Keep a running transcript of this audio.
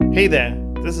Hey there,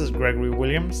 this is Gregory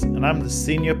Williams, and I'm the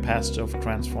senior pastor of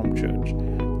Transform Church.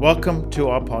 Welcome to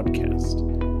our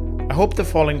podcast. I hope the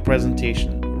following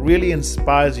presentation really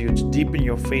inspires you to deepen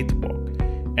your faith walk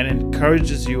and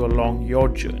encourages you along your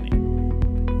journey.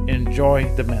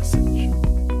 Enjoy the message.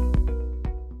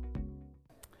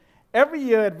 Every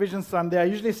year at Vision Sunday, I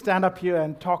usually stand up here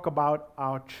and talk about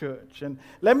our church. And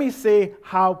let me say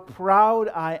how proud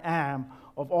I am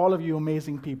of all of you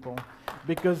amazing people,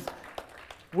 because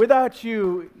without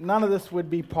you, none of this would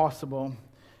be possible.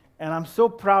 And I'm so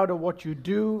proud of what you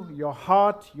do, your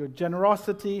heart, your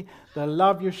generosity, the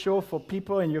love you show for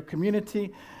people in your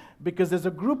community, because there's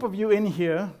a group of you in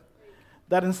here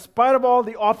that in spite of all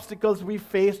the obstacles we've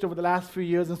faced over the last few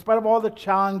years, in spite of all the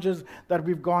challenges that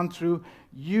we've gone through,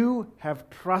 you have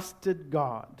trusted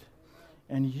God,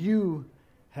 and you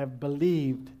have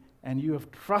believed, and you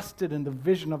have trusted in the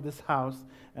vision of this house.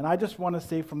 And I just want to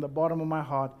say from the bottom of my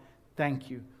heart, thank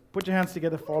you. Put your hands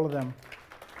together for all of them.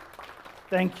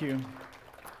 Thank you.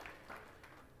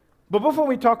 But before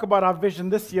we talk about our vision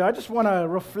this year, I just want to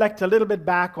reflect a little bit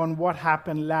back on what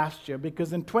happened last year,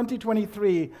 because in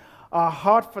 2023, our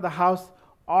Heart for the House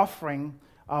offering,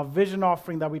 our vision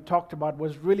offering that we talked about,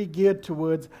 was really geared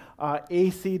towards our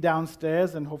AC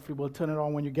downstairs, and hopefully we'll turn it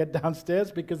on when you get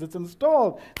downstairs because it's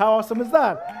installed. How awesome is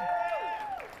that?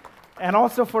 And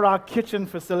also for our kitchen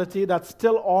facility, that's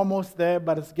still almost there,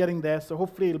 but it's getting there, so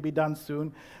hopefully it'll be done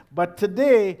soon. But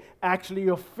today actually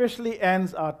officially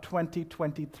ends our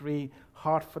 2023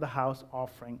 Heart for the House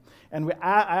offering. And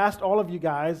I asked all of you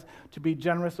guys to be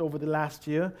generous over the last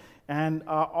year, and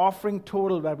our offering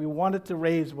total that we wanted to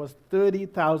raise was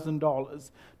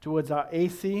 $30,000 towards our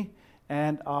AC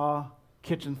and our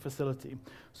kitchen facility.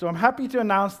 So I'm happy to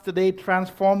announce today,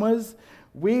 Transformers,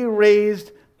 we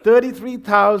raised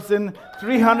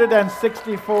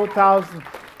 $33,364,000.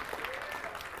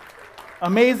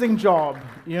 Amazing job,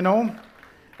 you know.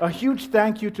 A huge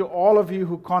thank you to all of you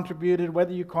who contributed,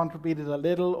 whether you contributed a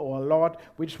little or a lot.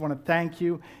 We just want to thank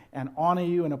you and honor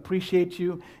you and appreciate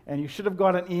you. And you should have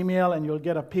got an email, and you'll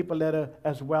get a paper letter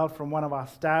as well from one of our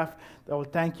staff that will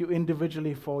thank you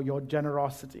individually for your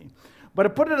generosity. But to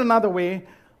put it another way,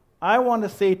 I want to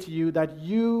say to you that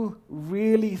you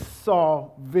really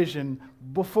saw vision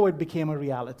before it became a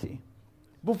reality.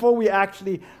 Before we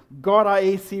actually got our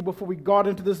AC, before we got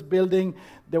into this building,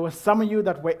 there were some of you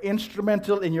that were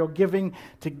instrumental in your giving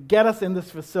to get us in this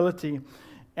facility.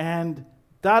 And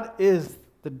that is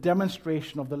the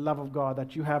demonstration of the love of God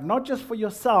that you have, not just for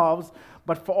yourselves,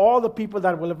 but for all the people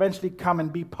that will eventually come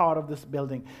and be part of this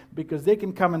building, because they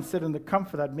can come and sit in the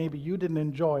comfort that maybe you didn't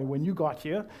enjoy when you got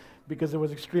here, because it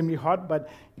was extremely hot, but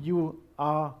you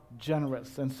are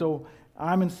generous. And so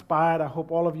I'm inspired. I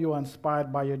hope all of you are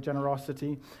inspired by your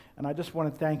generosity. And I just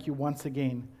want to thank you once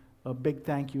again. A big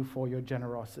thank you for your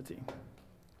generosity.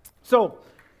 So,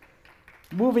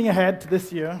 moving ahead to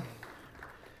this year,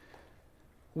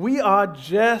 we are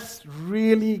just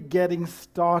really getting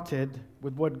started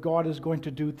with what God is going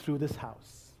to do through this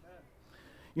house.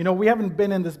 You know, we haven't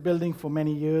been in this building for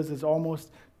many years. It's almost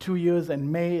 2 years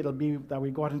in May it'll be that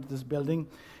we got into this building.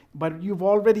 But you've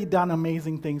already done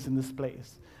amazing things in this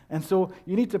place. And so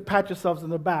you need to pat yourselves on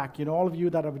the back. You know, all of you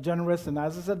that are generous. And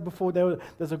as I said before,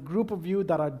 there's a group of you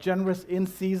that are generous in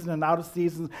season and out of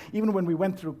season. Even when we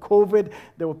went through COVID,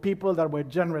 there were people that were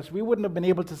generous. We wouldn't have been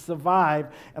able to survive.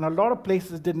 And a lot of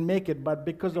places didn't make it. But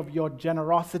because of your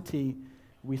generosity,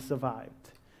 we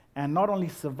survived. And not only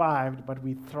survived, but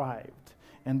we thrived.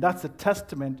 And that's a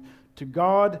testament to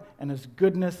God and His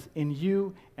goodness in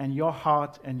you and your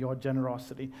heart and your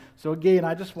generosity. So again,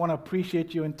 I just want to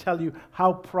appreciate you and tell you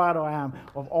how proud I am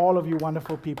of all of you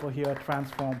wonderful people here at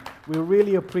Transform. We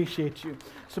really appreciate you.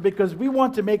 So because we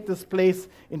want to make this place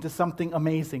into something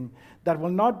amazing that will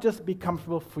not just be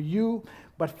comfortable for you,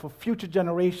 but for future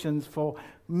generations, for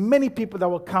many people that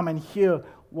will come and hear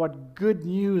what good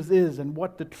news is and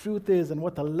what the truth is and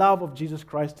what the love of Jesus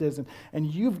Christ is.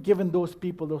 And you've given those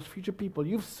people, those future people,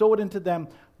 you've sowed into them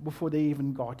before they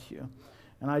even got here.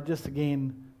 And I just,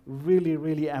 again, really,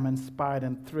 really am inspired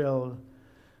and thrilled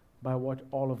by what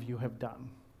all of you have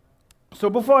done. So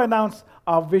before I announce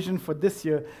our vision for this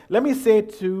year, let me say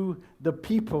to the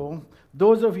people,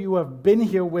 those of you who have been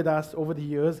here with us over the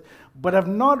years, but have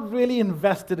not really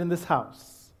invested in this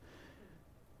house,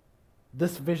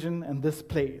 this vision and this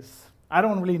place. I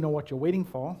don't really know what you're waiting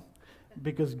for,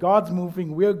 because God's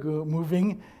moving, we're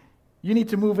moving. You need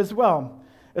to move as well.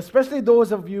 Especially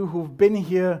those of you who've been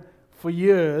here for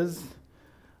years.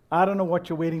 I don't know what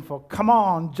you're waiting for. Come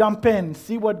on, jump in,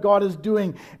 see what God is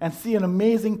doing, and see an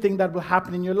amazing thing that will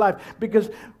happen in your life. Because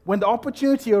when the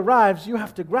opportunity arrives, you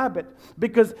have to grab it.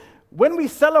 Because when we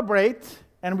celebrate,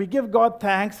 and we give God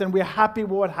thanks and we're happy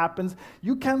with what happens,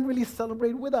 you can't really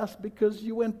celebrate with us because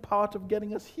you weren't part of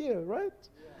getting us here, right?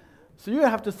 So you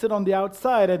have to sit on the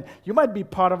outside, and you might be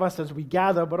part of us as we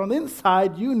gather, but on the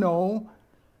inside, you know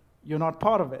you're not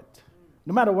part of it.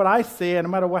 No matter what I say and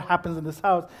no matter what happens in this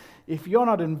house, if you're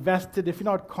not invested, if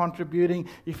you're not contributing,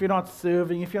 if you're not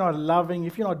serving, if you're not loving,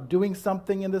 if you're not doing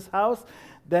something in this house,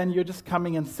 then you're just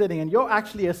coming and sitting, and you're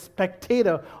actually a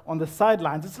spectator on the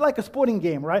sidelines. It's like a sporting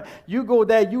game, right? You go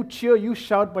there, you cheer, you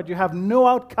shout, but you have no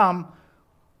outcome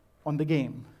on the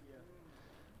game.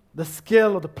 The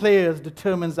skill of the players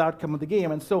determines the outcome of the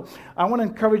game. And so I want to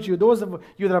encourage you, those of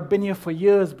you that have been here for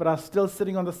years but are still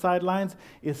sitting on the sidelines,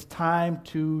 it's time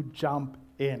to jump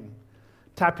in.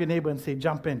 Tap your neighbor and say,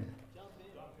 jump in.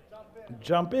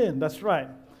 Jump in, that's right.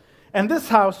 And this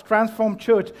house, Transform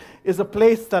Church, is a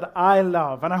place that I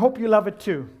love, and I hope you love it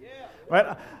too.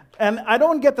 Right? And I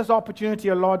don't get this opportunity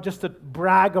a lot just to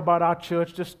brag about our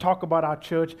church, just talk about our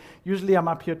church. Usually I'm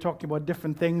up here talking about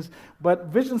different things, but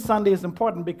Vision Sunday is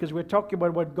important because we're talking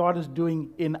about what God is doing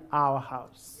in our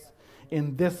house,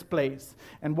 in this place,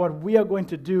 and what we are going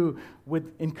to do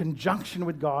in conjunction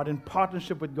with God, in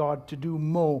partnership with God, to do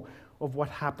more of what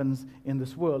happens in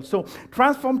this world. So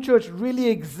Transform Church really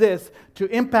exists to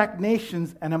impact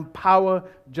nations and empower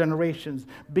generations,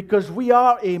 because we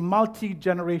are a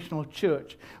multi-generational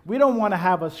church. We don't want to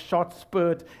have a short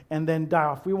spurt and then die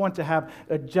off. We want to have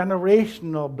a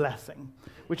generational blessing,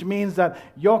 which means that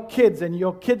your kids and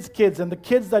your kids' kids and the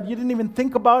kids that you didn't even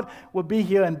think about will be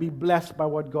here and be blessed by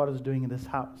what God is doing in this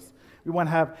house. We want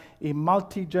to have a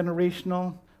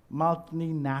multi-generational,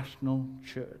 multinational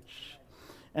church.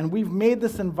 And we've made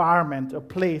this environment a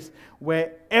place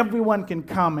where everyone can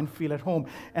come and feel at home.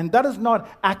 And that is not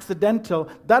accidental,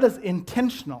 that is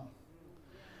intentional.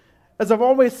 As I've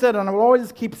always said, and I will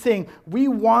always keep saying, we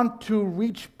want to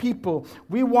reach people.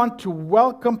 We want to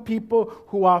welcome people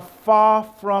who are far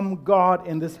from God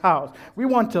in this house. We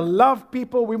want to love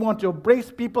people. We want to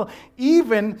embrace people,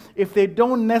 even if they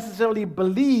don't necessarily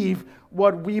believe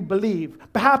what we believe.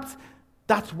 Perhaps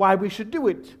that's why we should do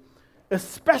it.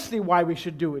 Especially why we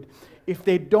should do it, if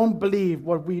they don't believe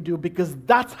what we do, because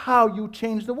that's how you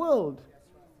change the world.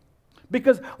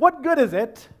 Because what good is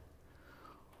it,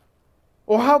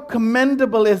 or how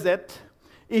commendable is it,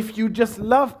 if you just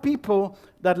love people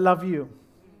that love you?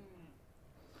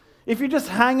 If you just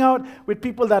hang out with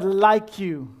people that like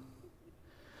you?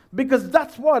 Because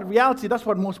that's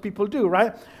what most people do,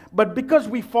 right? But because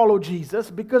we follow Jesus,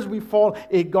 because we follow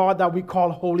a God that we call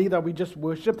holy, that we just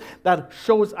worship, that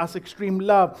shows us extreme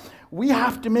love, we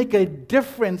have to make a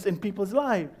difference in people's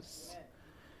lives.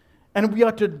 And we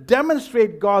are to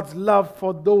demonstrate God's love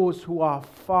for those who are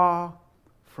far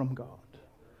from God.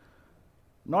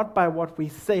 Not by what we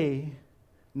say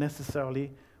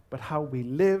necessarily, but how we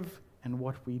live and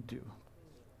what we do.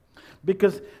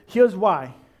 Because here's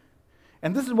why.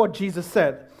 And this is what Jesus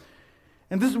said.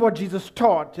 And this is what Jesus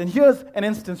taught. And here's an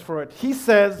instance for it. He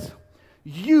says,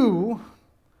 you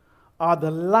are the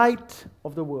light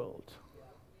of the world.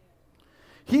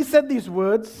 He said these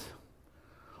words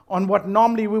on what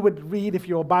normally we would read if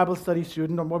you're a Bible study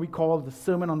student, on what we call the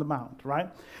Sermon on the Mount, right?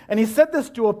 And he said this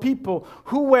to a people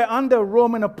who were under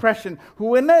Roman oppression, who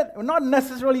were not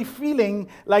necessarily feeling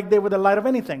like they were the light of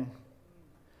anything.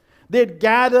 They had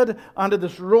gathered under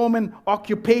this Roman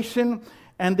occupation,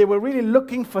 and they were really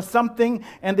looking for something,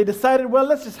 and they decided, well,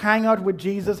 let's just hang out with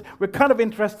Jesus. We're kind of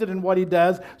interested in what he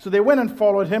does. So they went and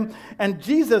followed him. And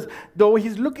Jesus, though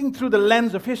he's looking through the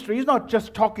lens of history, he's not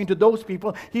just talking to those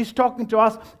people. He's talking to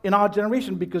us in our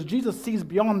generation, because Jesus sees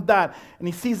beyond that. And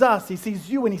he sees us, he sees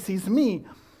you, and he sees me.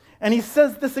 And he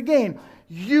says this again,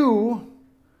 you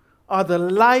are the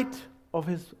light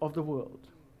of the world.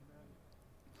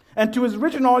 And to his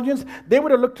original audience, they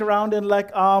would have looked around and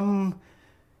like,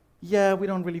 yeah, we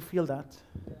don't really feel that.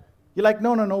 You're like,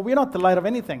 no, we're not the light of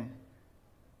anything.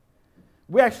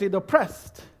 We're actually the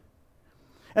oppressed.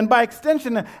 And by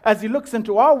extension, as he looks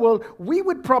into our world, we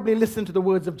would probably listen to the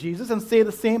words of Jesus and say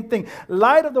the same thing.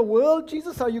 Light of the world?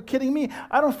 Jesus, are you kidding me?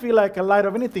 I don't feel like a light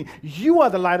of anything. You are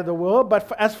the light of the world, but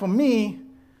as for me,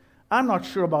 I'm not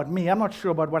sure about me. I'm not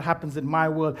sure about what happens in my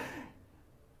world.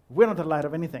 We're not the light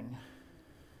of anything.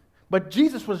 But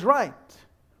Jesus was right.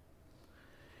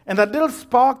 And that little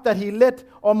spark that he lit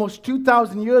almost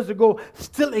 2,000 years ago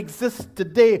still exists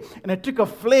today. And it took a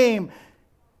flame,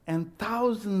 and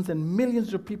thousands and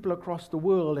millions of people across the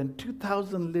world, and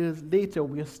 2,000 years later,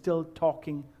 we are still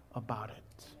talking about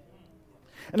it.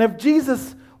 And if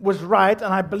Jesus was right,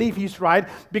 and I believe he's right,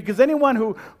 because anyone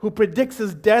who predicts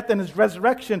his death and his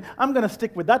resurrection, I'm going to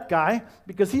stick with that guy,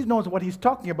 because he knows what he's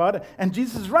talking about. And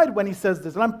Jesus is right when he says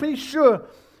this. And I'm pretty sure,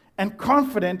 and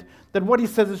confident that what he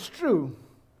says is true.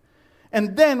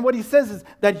 And then what he says is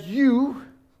that you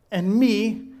and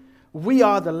me, we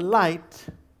are the light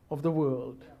of the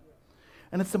world.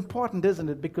 And it's important, isn't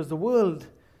it? Because the world,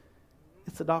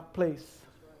 it's a dark place.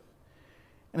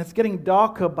 And it's getting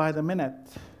darker by the minute,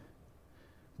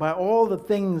 by all the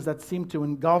things that seem to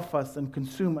engulf us and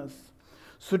consume us.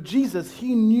 So Jesus,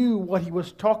 he knew what he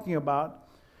was talking about.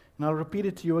 And I'll repeat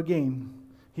it to you again.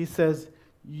 He says,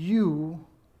 you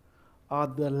are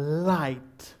the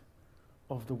light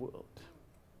of the world.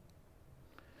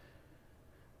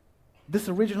 This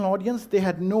original audience, they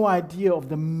had no idea of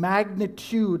the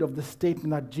magnitude of the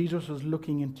statement that Jesus was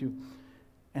looking into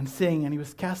and saying, and he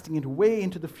was casting it way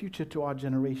into the future to our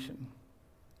generation.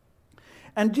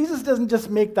 And Jesus doesn't just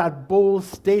make that bold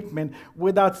statement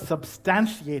without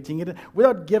substantiating it,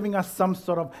 without giving us some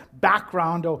sort of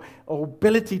background or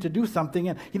ability to do something.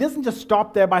 And he doesn't just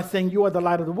stop there by saying, you are the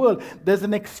light of the world. There's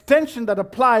an extension that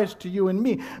applies to you and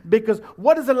me. Because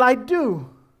what does a light do?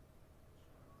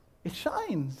 It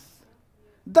shines.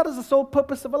 That is the sole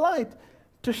purpose of a light,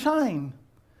 to shine.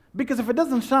 Because if it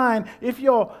doesn't shine, if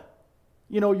your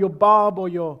bulb or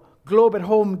your globe at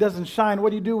home doesn't shine, what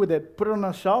do you do with it? Put it on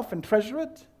a shelf and treasure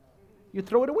it? You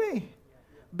throw it away.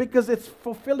 Because it's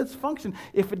fulfilled its function.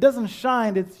 If it doesn't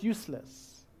shine, it's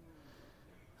useless.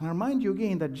 And I remind you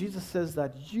again that Jesus says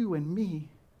that you and me,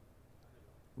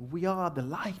 we are the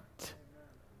light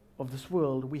of this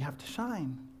world. We have to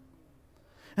shine.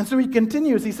 And so he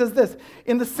continues, he says this,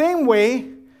 in the same way,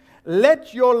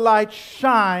 let your light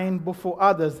shine before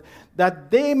others,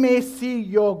 that they may see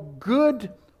your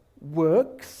good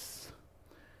works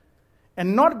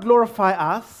and not glorify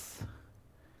us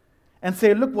and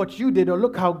say, look what you did, or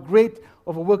look how great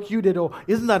of a work you did, or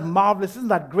isn't that marvelous, isn't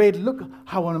that great, look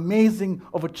how amazing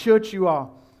of a church you are,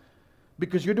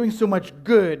 because you're doing so much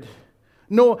good.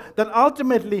 No, that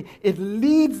ultimately it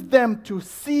leads them to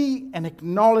see and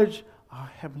acknowledge our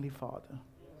Heavenly Father.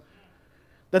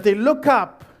 That they look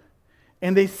up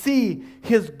and they see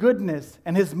His goodness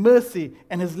and His mercy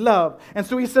and His love. And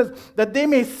so He says that they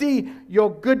may see your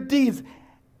good deeds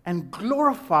and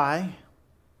glorify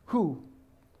who?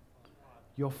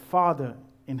 Your Father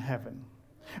in heaven.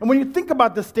 And when you think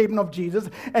about the statement of Jesus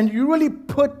and you really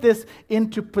put this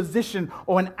into position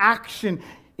or an action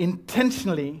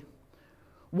intentionally,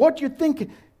 what you think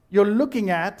you're looking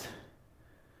at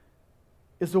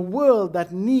is a world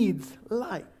that needs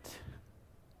light.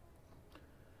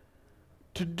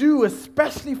 To do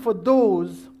especially for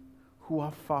those who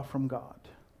are far from God.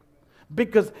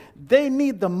 Because they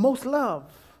need the most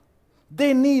love.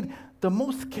 They need the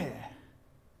most care.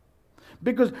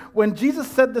 Because when Jesus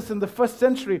said this in the first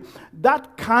century,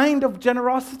 that kind of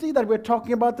generosity that we're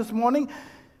talking about this morning,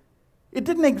 it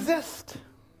didn't exist.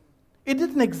 It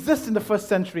didn't exist in the first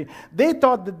century. They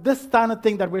thought that this kind of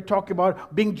thing that we're talking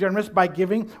about, being generous by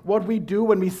giving, what we do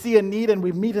when we see a need and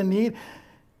we meet a need,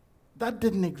 that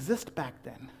didn't exist back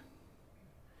then.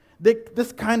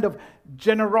 This kind of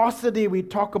generosity we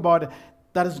talk about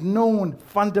that is known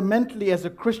fundamentally as a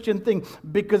Christian thing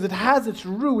because it has its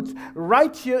roots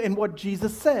right here in what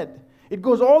Jesus said. It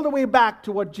goes all the way back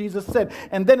to what Jesus said.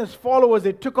 And then his followers,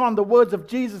 they took on the words of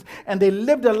Jesus and they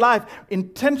lived a life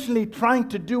intentionally trying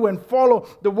to do and follow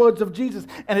the words of Jesus.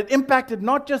 And it impacted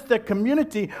not just their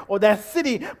community or their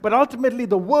city, but ultimately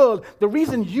the world. The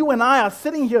reason you and I are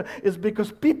sitting here is because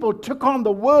people took on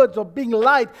the words of being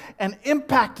light and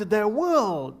impacted their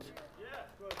world.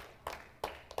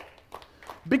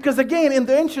 Because again, in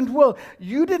the ancient world,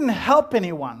 you didn't help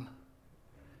anyone.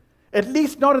 At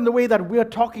least not in the way that we're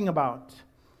talking about.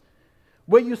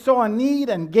 Where you saw a need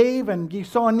and gave, and you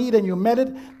saw a need and you met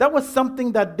it, that was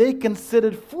something that they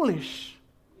considered foolish.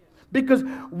 Because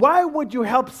why would you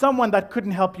help someone that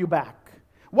couldn't help you back?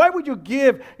 Why would you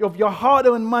give of your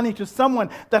hard-earned money to someone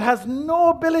that has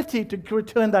no ability to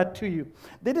return that to you?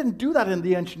 They didn't do that in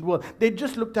the ancient world. They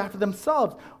just looked after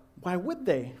themselves. Why would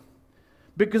they?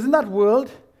 Because in that world,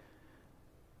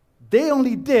 they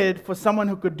only did for someone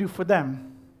who could do for them.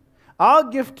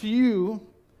 I'll give to you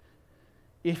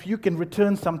if you can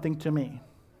return something to me.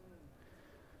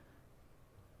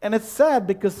 And it's sad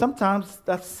because sometimes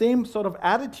that same sort of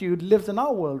attitude lives in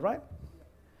our world, right?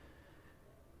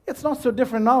 It's not so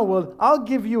different in our world. I'll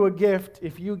give you a gift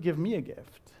if you give me a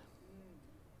gift.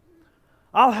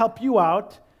 I'll help you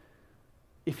out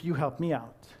if you help me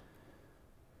out.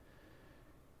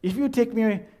 If you take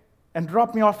me and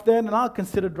drop me off there, then I'll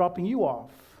consider dropping you off.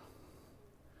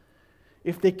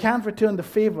 If they can't return the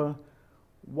favor,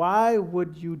 why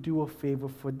would you do a favor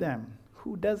for them?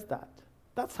 Who does that?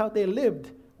 That's how they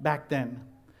lived back then.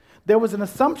 There was an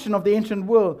assumption of the ancient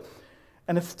world,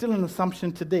 and it's still an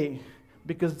assumption today,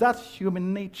 because that's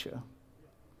human nature.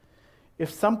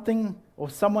 If something or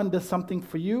someone does something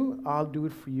for you, I'll do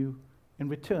it for you in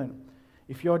return.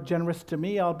 If you're generous to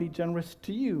me, I'll be generous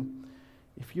to you.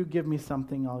 If you give me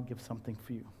something, I'll give something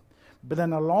for you. But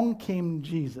then along came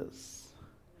Jesus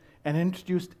and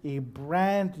introduced a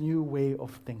brand new way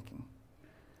of thinking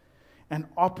and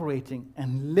operating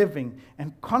and living.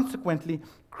 And consequently,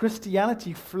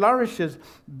 Christianity flourishes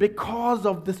because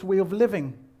of this way of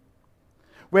living,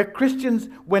 where Christians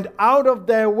went out of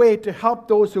their way to help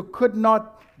those who could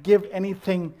not give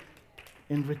anything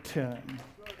in return.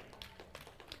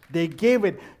 They gave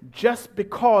it just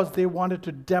because they wanted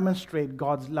to demonstrate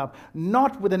God's love,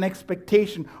 not with an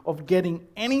expectation of getting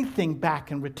anything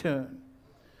back in return.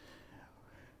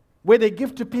 Where they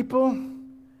give to people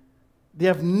they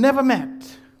have never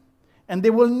met, and they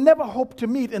will never hope to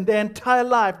meet in their entire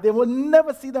life. They will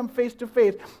never see them face to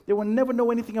face. They will never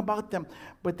know anything about them.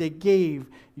 But they gave.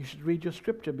 You should read your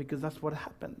scripture because that's what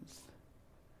happens.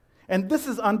 And this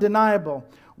is undeniable.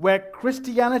 Where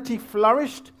Christianity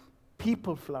flourished,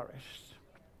 people flourished.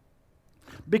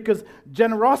 Because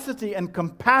generosity and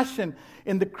compassion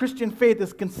in the Christian faith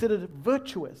is considered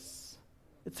virtuous.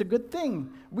 It's a good thing.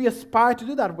 We aspire to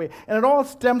do that way. And it all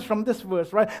stems from this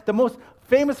verse, right? The most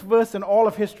famous verse in all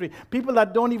of history. People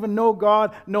that don't even know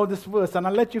God know this verse. And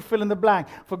I'll let you fill in the blank.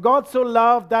 For God so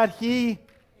loved that He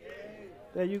gave.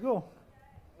 There you go.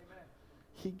 Amen.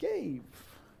 He gave.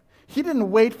 He didn't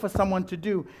wait for someone to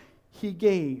do. He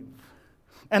gave.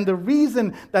 And the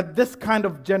reason that this kind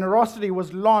of generosity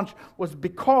was launched was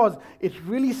because it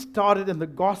really started in the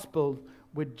gospel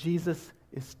where Jesus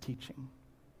is teaching.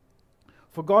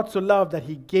 For God so loved that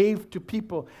He gave to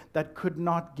people that could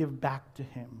not give back to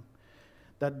Him,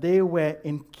 that they were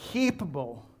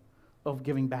incapable of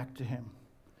giving back to Him.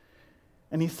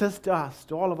 And He says to us,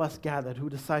 to all of us gathered who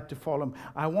decide to follow Him,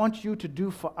 I want you to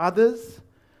do for others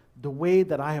the way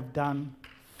that I have done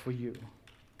for you.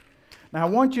 Now I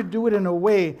want you to do it in a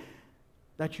way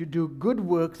that you do good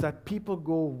works that people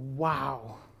go,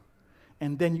 wow.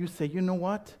 And then you say, you know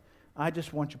what? I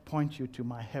just want to point you to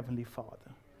my Heavenly Father.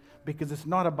 Because it's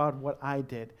not about what I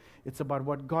did. It's about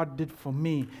what God did for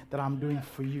me that I'm doing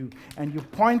for you. And you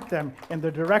point them in the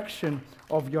direction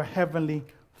of your Heavenly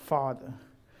Father.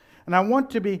 And I want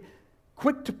to be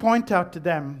quick to point out to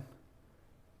them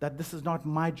that this is not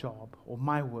my job or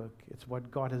my work. It's what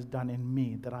God has done in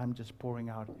me that I'm just pouring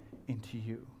out into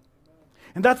you.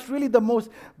 And that's really the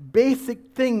most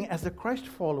basic thing as a Christ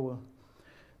follower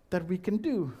that we can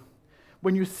do.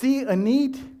 When you see a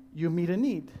need, you meet a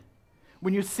need.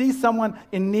 When you see someone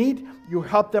in need, you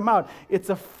help them out.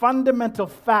 It's a fundamental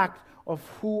fact of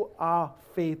who our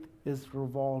faith is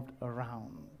revolved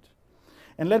around.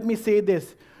 And let me say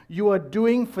this. You are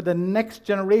doing for the next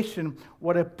generation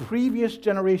what a previous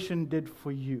generation did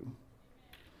for you.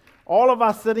 All of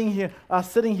us are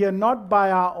sitting here not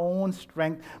by our own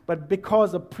strength, but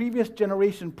because a previous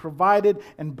generation provided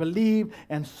and believed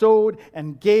and sowed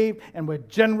and gave and were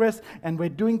generous and were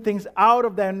doing things out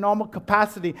of their normal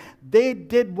capacity. They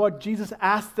did what Jesus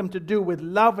asked them to do with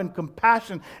love and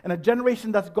compassion. And a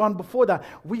generation that's gone before that,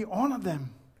 we honor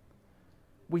them.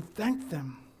 We thank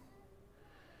them.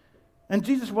 And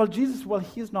Jesus,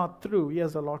 He's not through. He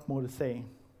has a lot more to say.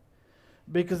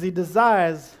 Because He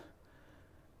desires,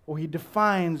 or He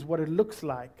defines what it looks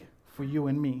like for you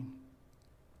and me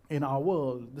in our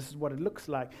world. This is what it looks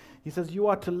like. He says, you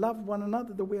are to love one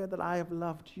another the way that I have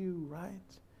loved you, right?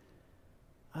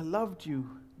 I loved you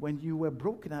when you were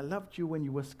broken. I loved you when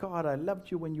you were scarred. I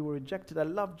loved you when you were rejected. I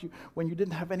loved you when you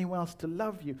didn't have anyone else to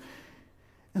love you.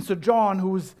 And so John,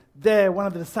 who's there, one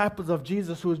of the disciples of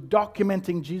Jesus, who is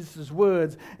documenting Jesus'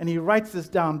 words, and he writes this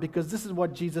down because this is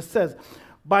what Jesus says.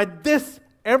 By this,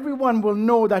 everyone will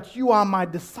know that you are my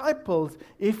disciples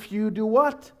if you do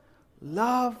what?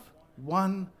 Love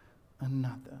one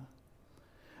another.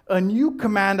 A new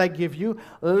command I give you,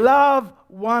 love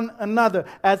one another.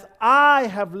 As I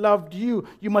have loved you,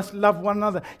 you must love one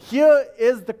another. Here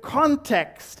is the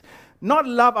context. Not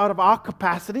love out of our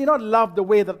capacity, not love the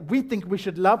way that we think we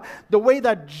should love, the way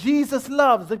that Jesus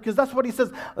loves, because that's what He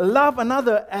says, love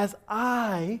another as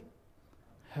I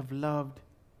have loved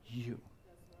you.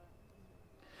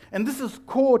 And this is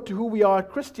core to who we are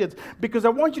as Christians, because I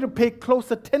want you to pay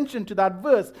close attention to that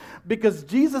verse, because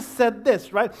Jesus said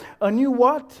this, right? A new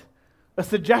what? A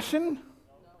suggestion?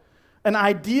 An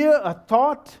idea, a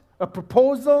thought, a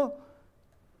proposal,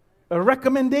 a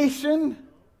recommendation?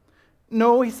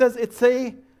 No, He says it's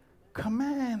a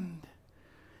command.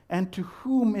 And to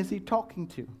whom is He talking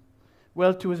to?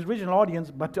 Well, to His original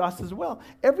audience, but to us as well.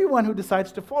 Everyone who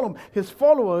decides to follow Him, His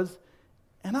followers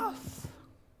and us.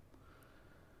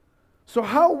 So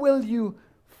how will you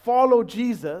follow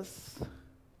Jesus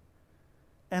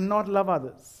and not love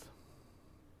others?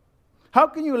 How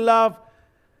can you love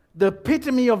the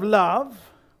epitome of love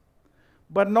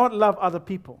but not love other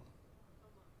people?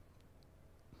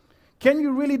 Can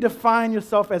you really define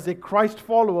yourself as a Christ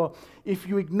follower if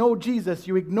you ignore Jesus,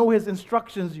 you ignore his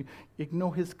instructions, you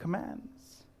ignore his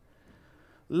commands?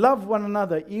 Love one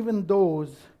another, even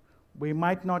those we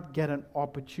might not get an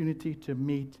opportunity to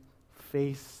meet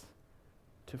face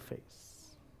to face.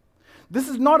 This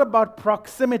is not about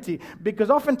proximity, because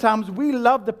oftentimes we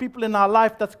love the people in our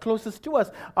life that's closest to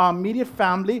us, our immediate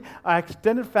family, our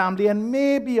extended family, and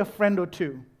maybe a friend or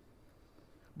two.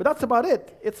 But that's about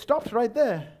it. It stops right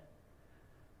there.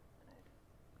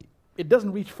 It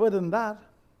doesn't reach further than that.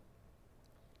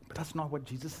 But that's not what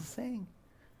Jesus is saying.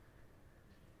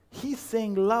 He's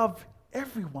saying love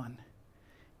everyone.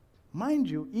 Mind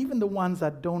you, even the ones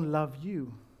that don't love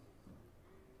you.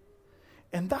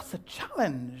 And that's a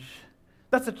challenge.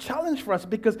 That's a challenge for us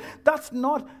because that's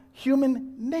not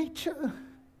human nature.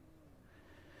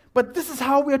 But this is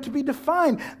how we are to be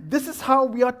defined. This is how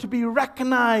we are to be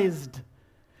recognized.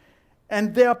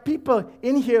 And there are people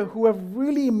in here who have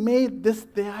really made this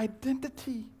their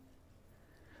identity.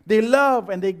 They love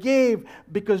and they gave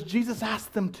because Jesus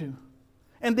asked them to.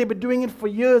 And they've been doing it for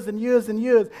years and years and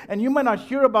years. And you might not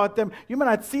hear about them, you might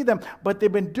not see them, but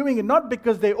they've been doing it not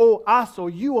because they owe us or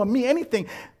you or me anything,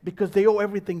 because they owe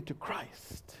everything to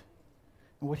Christ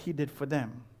and what he did for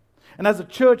them. And as a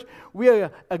church, we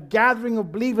are a gathering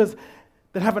of believers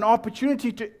that have an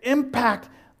opportunity to impact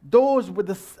those with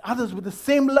others with the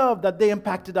same love that they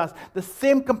impacted us, the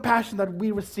same compassion that we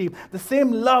received, the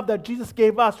same love that Jesus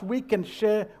gave us, we can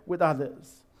share with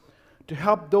others. To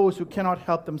help those who cannot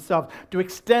help themselves, to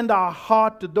extend our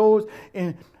heart to those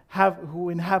who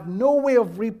have no way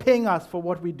of repaying us for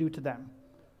what we do to them.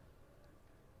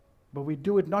 But we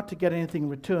do it not to get anything in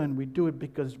return. We do it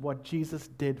because what Jesus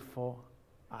did for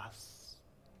us.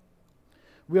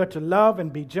 We are to love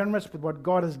and be generous with what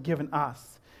God has given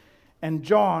us. And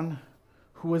John,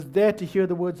 who was there to hear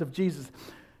the words of Jesus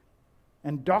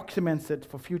and documents it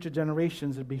for future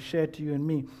generations, will be shared to you and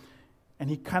me. And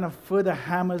he kind of further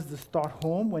hammers this thought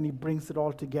home when he brings it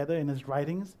all together in his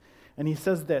writings. And he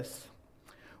says this: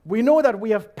 we know that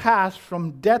we have passed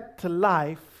from death to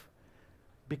life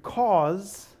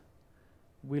because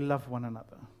we love one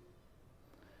another.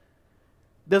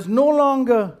 There's no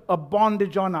longer a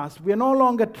bondage on us. We are no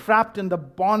longer trapped in the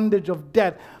bondage of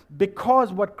death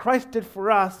because what Christ did for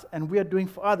us and we are doing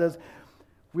for others,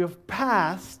 we have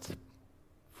passed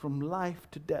from life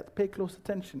to death. Pay close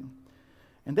attention.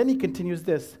 And then he continues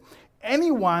this: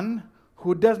 anyone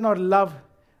who does not love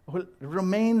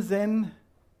remains in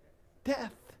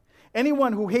death.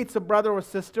 Anyone who hates a brother or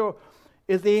sister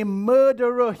is a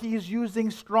murderer. He is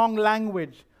using strong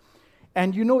language.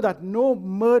 And you know that no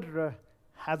murderer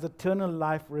has eternal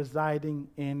life residing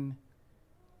in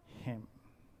him.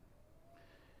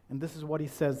 And this is what he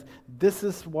says. This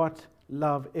is what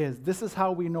love is. This is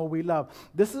how we know we love.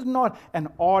 This is not an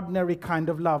ordinary kind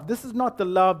of love. This is not the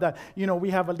love that, we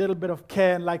have a little bit of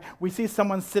care and like we see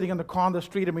someone sitting on the corner of the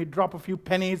street and we drop a few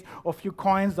pennies or a few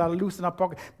coins that are loose in our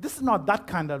pocket. This is not that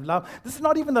kind of love. This is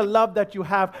not even the love that you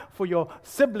have for your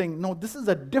sibling. No, this is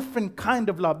a different kind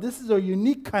of love. This is a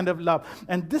unique kind of love.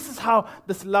 And this is how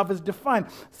this love is defined.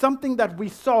 Something that we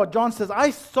saw. John says,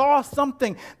 I saw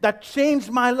something that changed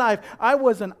my life. I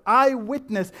was an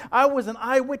eyewitness. I was an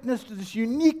eyewitness to this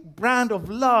unique brand of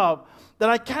love that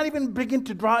I can't even begin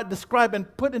to describe and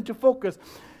put into focus.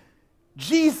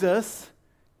 Jesus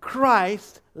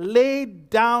Christ laid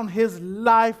down his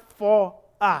life for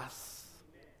us.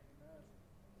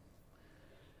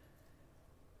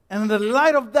 And in the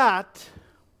light of that,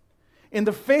 in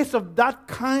the face of that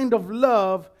kind of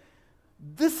love,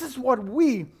 this is what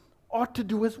we ought to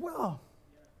do as well.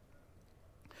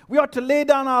 We ought to lay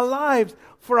down our lives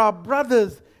for our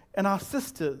brothers and our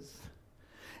sisters.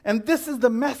 And this is the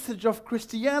message of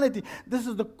Christianity. This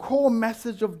is the core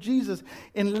message of Jesus.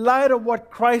 In light of what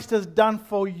Christ has done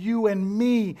for you and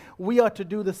me, we are to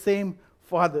do the same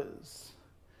for others.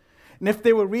 And if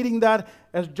they were reading that,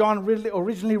 as John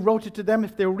originally wrote it to them,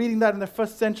 if they were reading that in the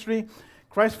first century,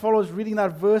 Christ followers reading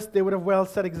that verse, they would have well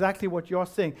said exactly what you're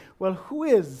saying. Well, who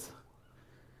is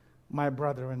my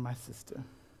brother and my sister?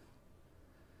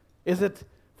 Is it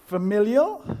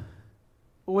familial,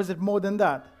 or is it more than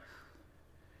that?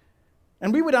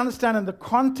 And we would understand in the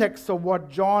context of what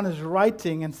John is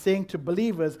writing and saying to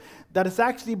believers, that it's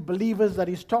actually believers that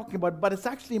he's talking about, but it's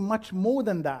actually much more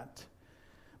than that.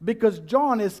 because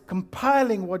John is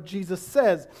compiling what Jesus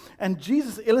says. And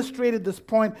Jesus illustrated this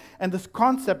point and this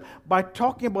concept by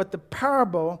talking about the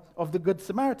parable of the Good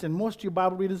Samaritan. Most of you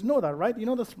Bible readers know that, right? You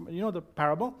know the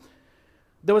parable.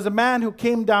 There was a man who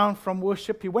came down from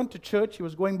worship. He went to church. He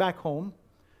was going back home.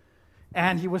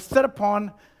 And he was set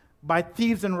upon by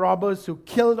thieves and robbers who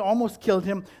almost killed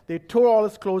him. They tore all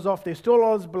his clothes off. They stole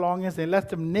all his belongings. They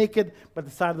left him naked by the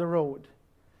side of the road.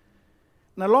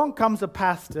 And along comes a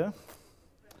pastor.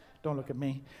 Don't look at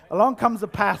me. Along comes a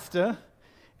pastor,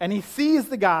 and he sees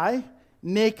the guy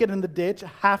naked in the ditch,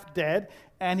 half dead,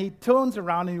 and he turns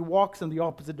around and he walks in the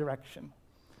opposite direction.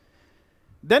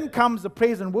 Then comes the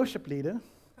praise and worship leader,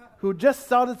 who just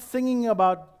started singing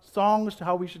about songs to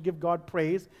how we should give God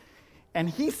praise, and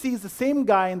he sees the same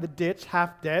guy in the ditch,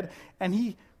 half dead, and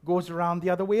he goes around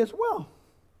the other way as well.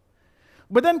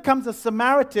 But then comes a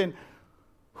Samaritan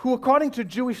who, according to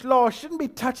Jewish law, shouldn't be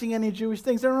touching any Jewish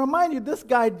things. And I remind you, this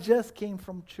guy just came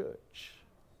from church.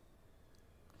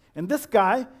 And this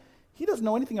guy, he doesn't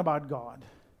know anything about God.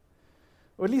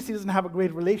 Or at least he doesn't have a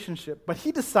great relationship. But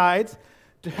he decides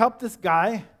to help this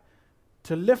guy,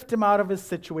 to lift him out of his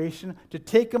situation, to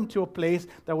take him to a place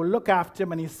that will look after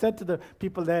him. And he said to the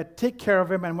people there, take care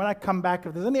of him, and when I come back,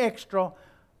 if there's any extra,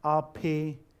 I'll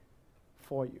pay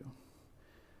for you.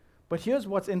 But here's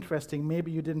what's interesting.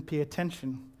 Maybe you didn't pay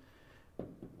attention.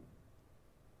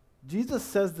 Jesus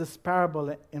says this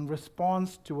parable in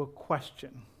response to a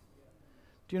question.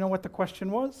 Do you know what the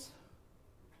question was?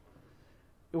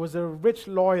 It was a rich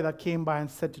lawyer that came by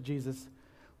and said to Jesus,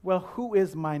 well, who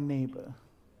is my neighbor?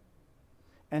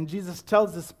 And Jesus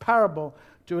tells this parable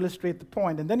to illustrate the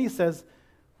point. And then he says,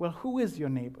 well, who is your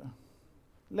neighbor?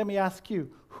 Let me ask you,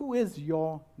 who is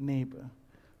your neighbor?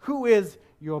 Who is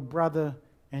your brother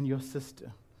and your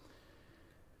sister?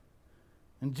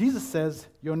 And Jesus says,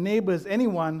 your neighbor is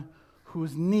anyone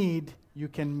whose need you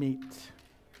can meet.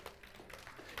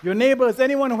 Your neighbor is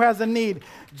anyone who has a need.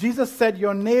 Jesus said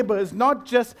your neighbor is not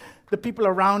just the people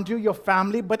around you, your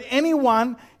family, but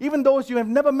anyone, even those you have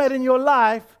never met in your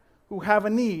life, who have a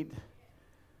need.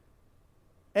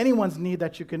 Anyone's need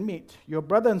that you can meet. Your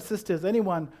brother and sister is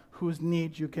anyone whose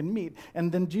need you can meet.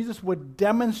 And then Jesus would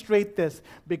demonstrate this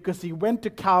because he went to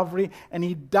Calvary and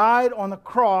he died on the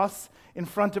cross in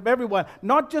front of everyone,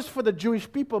 not just for the Jewish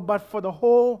people, but for the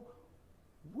whole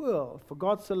world. For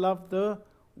God so loved the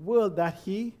world that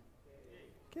he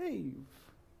gave.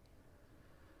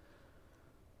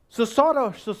 So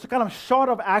kind of short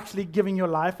of actually giving your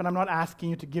life, and I'm not asking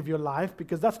you to give your life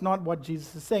because that's not what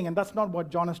Jesus is saying, and that's not what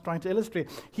John is trying to illustrate.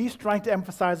 He's trying to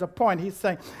emphasize a point. He's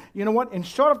saying, you know what, in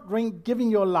short of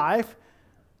giving your life,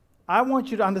 I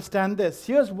want you to understand this.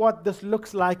 Here's what this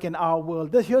looks like in our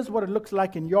world. Here's what it looks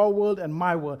like in your world and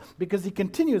my world. Because he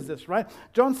continues this, right?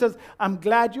 John says, I'm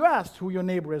glad you asked who your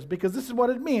neighbor is, because this is what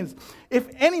it means. If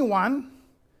anyone,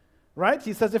 right?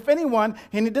 He says, if anyone,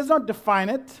 and he does not define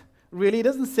it, really, he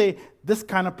doesn't say this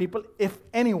kind of people. If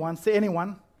anyone, say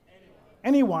anyone.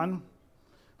 Anyone.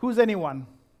 Who's anyone?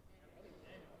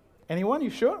 Anyone, you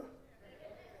sure?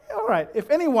 All right. If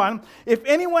anyone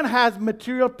has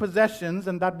material possessions,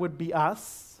 and that would be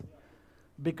us,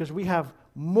 because we have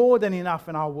more than enough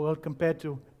in our world compared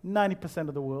to 90%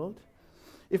 of the world.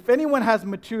 If anyone has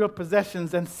material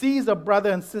possessions and sees a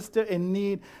brother and sister in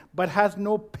need but has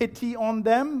no pity on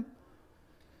them,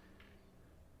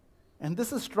 and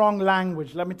this is strong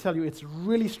language. Let me tell you, it's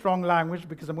really strong language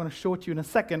because I'm going to show it to you in a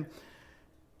second.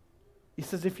 He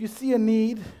says, if you see a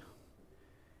need,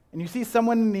 and you see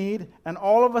someone in need, and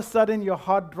all of a sudden your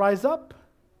heart dries up,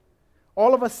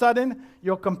 all of a sudden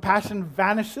your compassion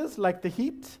vanishes like the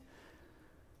heat,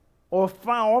 or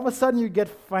all of a sudden you get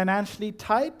financially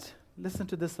tight. Listen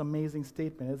to this amazing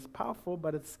statement. It's powerful,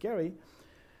 but it's scary.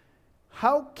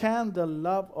 How can the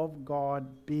love of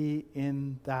God be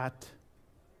in that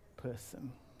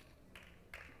person?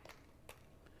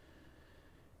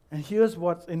 And here's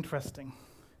what's interesting.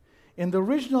 In the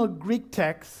original Greek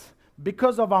text,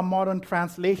 because of our modern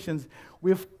translations,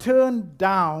 we've turned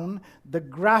down the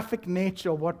graphic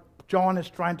nature of what John is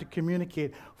trying to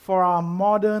communicate for our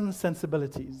modern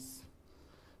sensibilities,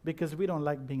 because we don't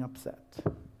like being upset.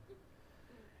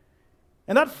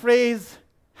 And that phrase,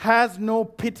 has no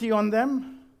pity on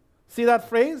them, see that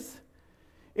phrase?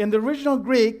 In the original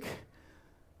Greek,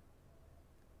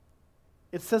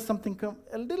 it says something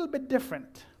a little bit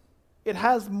different. It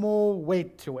has more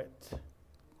weight to it.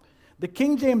 The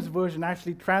King James Version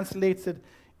actually translates it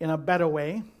in a better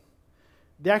way.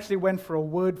 They actually went for a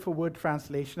word-for-word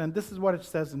translation, and this is what it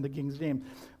says in the King James.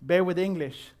 Bear with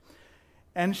English.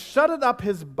 And shutted up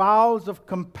his bowels of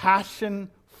compassion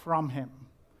from him.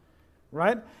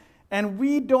 Right? And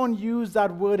we don't use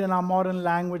that word in our modern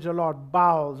language a lot,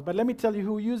 bowels. But let me tell you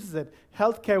who uses it.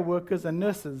 Healthcare workers and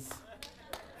nurses.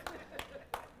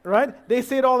 Right? They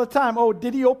say it all the time. Oh,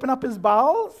 did he open up his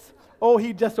bowels? Oh,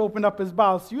 he just opened up his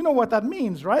bowels. You know what that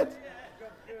means, right?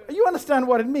 You understand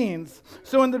what it means.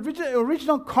 So in the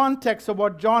original context of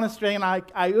what John is saying,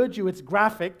 I urge you, it's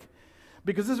graphic,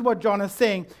 because this is what John is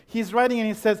saying. He's writing and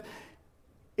he says,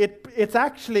 it's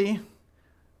actually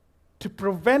to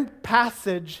prevent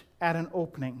passage at an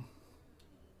opening.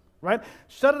 Right?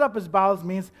 Shut it up his bowels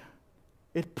means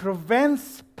it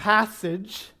prevents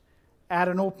passage at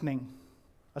an opening.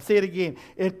 I'll say it again.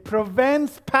 It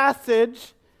prevents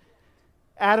passage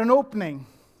at an opening.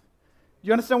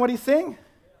 You understand what he's saying?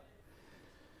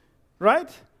 Right?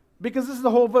 Because this is the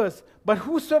whole verse. But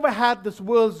whosoever hath this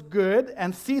world's good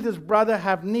and seeth his brother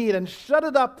have need and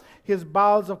shutteth up his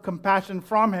bowels of compassion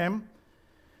from him.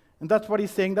 And that's what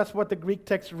he's saying. That's what the Greek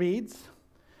text reads.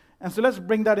 And so let's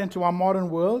bring that into our modern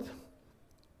world.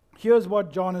 Here's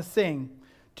what John is saying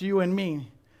to you and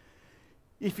me.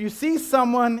 If you see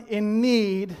someone in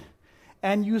need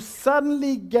and you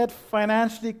suddenly get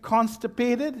financially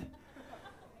constipated,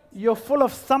 you're full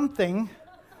of something,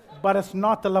 but it's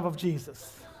not the love of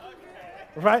Jesus.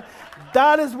 Right?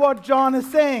 That is what John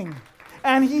is saying.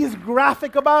 And he's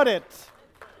graphic about it.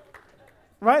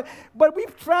 Right? But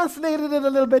we've translated it a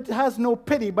little bit. It has no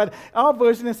pity. But our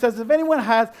version, it says, if anyone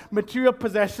has material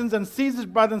possessions and sees his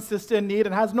brother and sister in need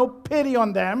and has no pity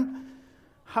on them,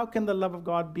 how can the love of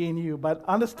God be in you? But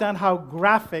understand how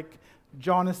graphic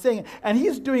John is saying it. And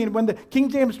he's doing it. When the King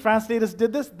James translators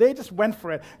did this, they just went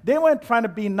for it. They weren't trying to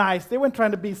be nice. They weren't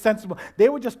trying to be sensible. They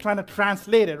were just trying to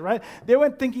translate it, right? They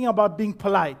weren't thinking about being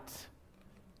polite.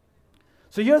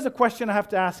 So here's a question I have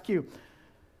to ask you.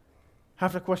 I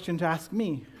have a question to ask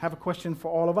me. I have a question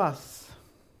for all of us.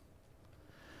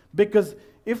 Because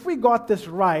if we got this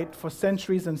right for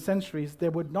centuries and centuries,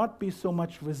 there would not be so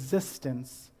much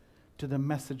resistance to the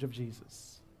message of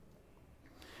Jesus.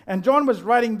 And John was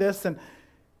writing this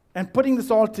and putting this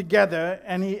all together,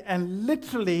 and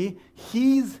literally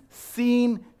he's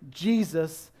seen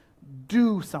Jesus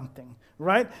do something,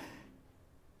 right?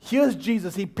 Here's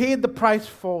Jesus. He paid the price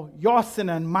for your sin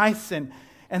and my sin.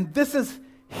 And this is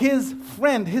his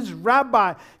friend, his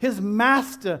rabbi, his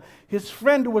master, his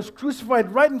friend who was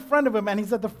crucified right in front of him. And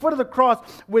he's at the foot of the cross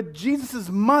with Jesus'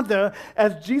 mother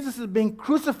as Jesus is being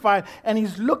crucified. And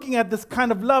he's looking at this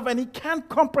kind of love, and he can't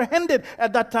comprehend it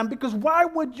at that time, because why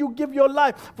would you give your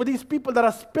life for these people that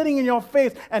are spitting in your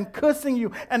face and cursing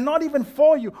you and not even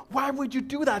for you? Why would you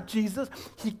do that, Jesus?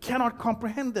 He cannot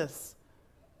comprehend this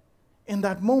in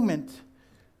that moment.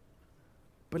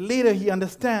 But later he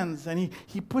understands, and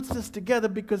he puts this together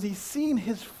because he's seen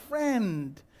his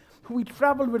friend who he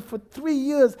traveled with for 3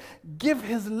 years give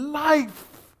his life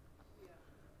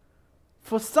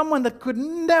for someone that could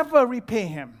never repay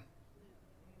him.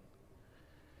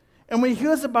 And when he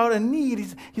hears about a need,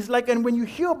 he's like, and when you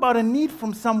hear about a need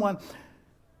from someone,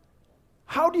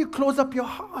 how do you close up your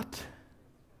heart?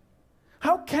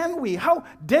 How can we? How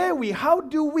dare we? How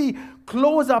do we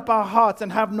close up our hearts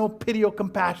and have no pity or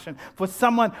compassion for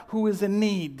someone who is in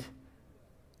need?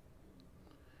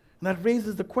 And that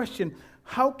raises the question,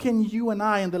 how can you and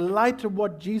I, in the light of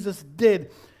what Jesus did,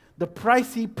 the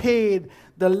price he paid,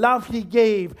 the love he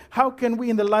gave, how can we,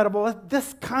 in the light of all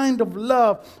this kind of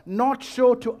love, not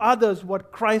show to others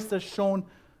what Christ has shown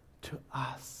to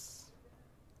us?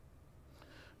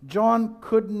 John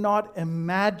could not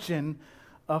imagine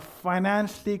a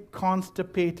financially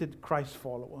constipated Christ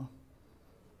follower.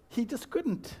 He just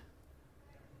couldn't.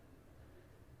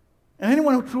 And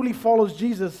anyone who truly follows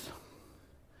Jesus,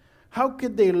 how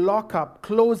could they lock up,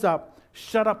 close up,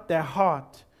 shut up their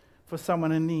heart for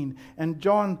someone in need? And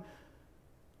John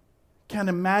can't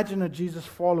imagine a Jesus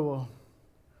follower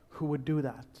who would do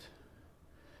that.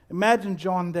 Imagine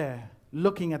John there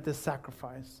looking at this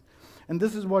sacrifice. And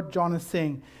this is what John is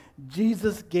saying.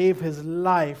 Jesus gave his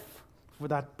life for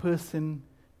that person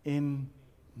in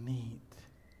need.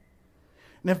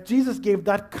 And if Jesus gave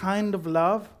that kind of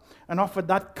love and offered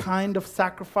that kind of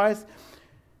sacrifice,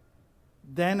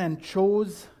 then and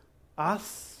chose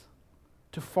us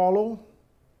to follow,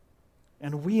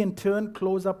 and we in turn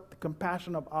close up the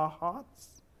compassion of our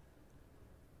hearts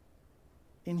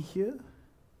in here,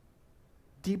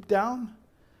 deep down,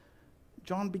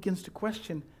 John begins to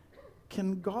question,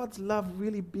 can God's love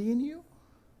really be in you?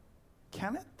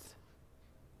 Can it?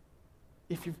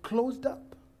 If you've closed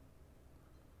up,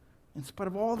 in spite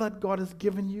of all that God has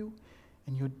given you,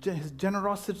 and his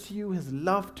generosity to you, his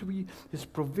love to you, his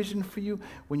provision for you,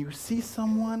 when you see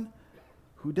someone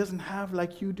who doesn't have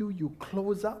like you do, you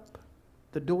close up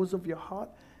the doors of your heart,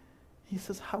 He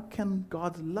says, how can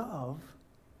God's love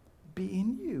be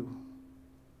in you?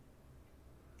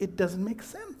 It doesn't make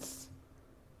sense.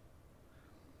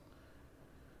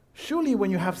 Surely when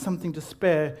you have something to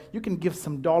spare, you can give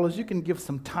some dollars, you can give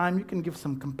some time, you can give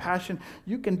some compassion,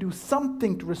 you can do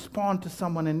something to respond to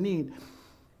someone in need.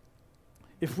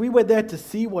 If we were there to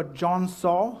see what John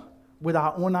saw with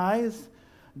our own eyes,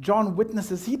 John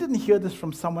witnesses, he didn't hear this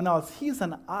from someone else. He's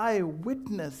an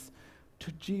eyewitness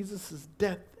to Jesus'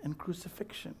 death and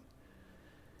crucifixion.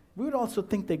 We would also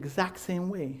think the exact same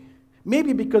way.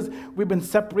 Maybe because we've been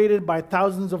separated by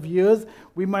thousands of years,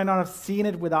 we might not have seen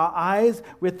it with our eyes.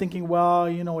 We're thinking, well,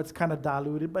 it's kind of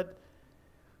diluted. But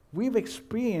we've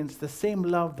experienced the same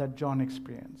love that John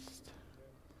experienced.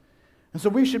 And so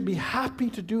we should be happy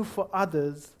to do for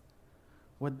others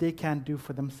what they can't do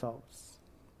for themselves.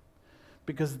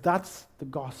 Because that's the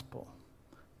gospel.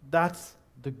 That's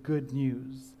the good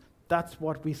news. That's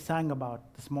what we sang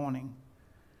about this morning.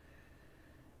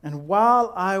 And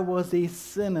while I was a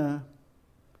sinner,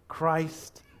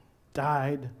 Christ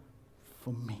died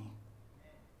for me.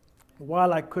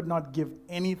 While I could not give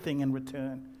anything in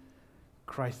return,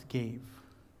 Christ gave.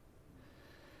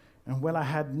 And when I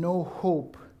had no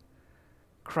hope,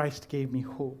 Christ gave me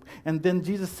hope. And then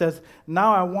Jesus says,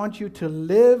 now I want you to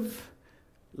live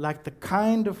like the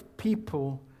kind of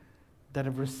people that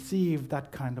have received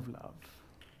that kind of love.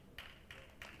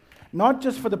 Not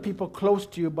just for the people close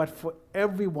to you, but for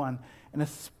everyone, and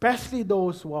especially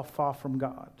those who are far from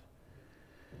God.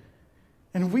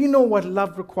 And we know what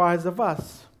love requires of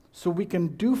us, so we can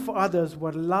do for others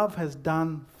what love has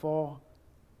done for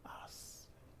us.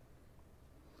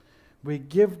 We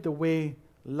give the way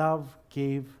love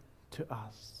gave to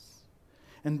us.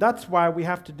 And that's why we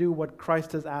have to do what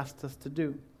Christ has asked us to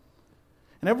do.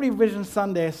 And every Vision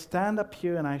Sunday, I stand up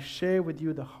here and I share with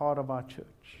you the heart of our church.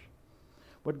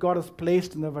 What God has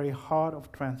placed in the very heart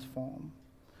of Transform.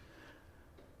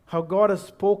 How God has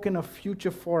spoken a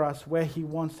future for us where He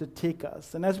wants to take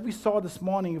us. And as we saw this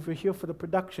morning, if you're here for the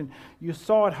production, you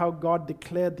saw it how God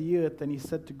declared the earth and He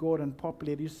said to go out and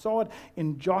populate. You saw it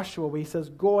in Joshua where He says,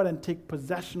 go out and take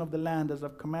possession of the land as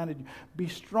I've commanded you. Be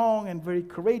strong and very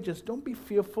courageous. Don't be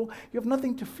fearful. You have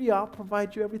nothing to fear. I'll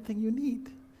provide you everything you need.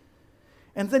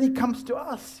 And then He comes to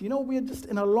us. We're just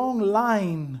in a long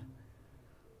line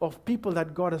of people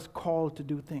that God has called to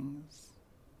do things.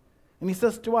 And He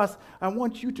says to us, I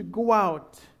want you to go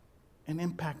out and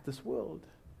impact this world.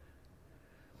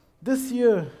 This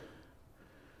year,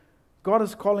 God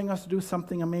is calling us to do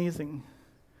something amazing,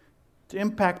 to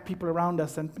impact people around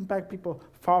us and impact people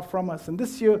far from us. And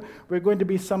this year, we're going to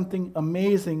be something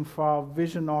amazing for our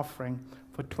vision offering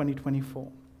for 2024.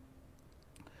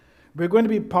 We're going to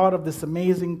be part of this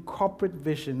amazing corporate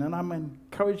vision, and I'm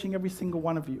encouraging every single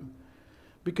one of you.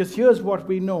 Because here's what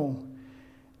we know.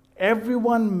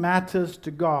 Everyone matters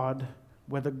to God,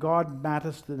 whether God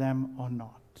matters to them or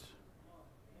not.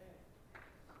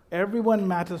 Everyone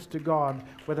matters to God,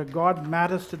 whether God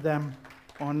matters to them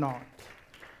or not.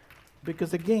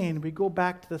 Because again, we go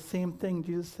back to the same thing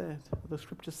Jesus said, the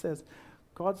scripture says,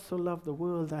 God so loved the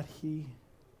world that He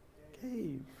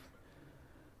gave.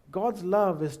 God's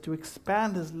love is to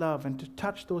expand His love and to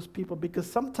touch those people,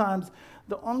 because sometimes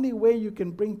the only way you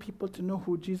can bring people to know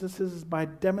who Jesus is by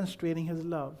demonstrating His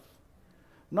love.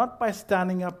 Not by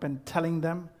standing up and telling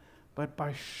them, but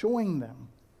by showing them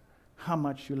how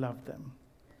much you love them.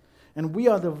 And we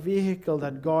are the vehicle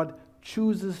that God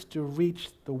chooses to reach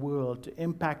the world, to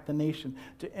impact the nation,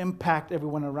 to impact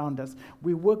everyone around us.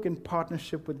 We work in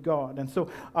partnership with God. And so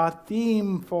our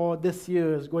theme for this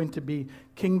year is going to be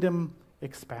Kingdom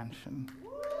Expansion.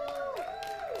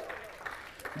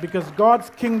 Because God's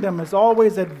kingdom is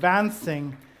always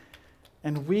advancing,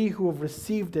 and we who have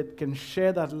received it can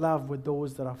share that love with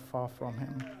those that are far from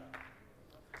Him.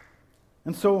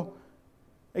 And so,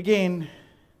 again,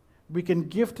 we can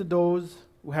give to those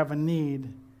who have a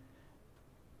need,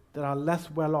 that are less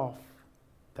well off,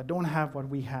 that don't have what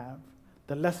we have,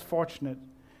 the less fortunate,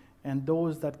 and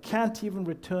those that can't even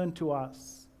return to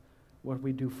us what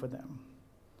we do for them.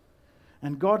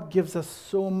 And God gives us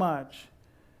so much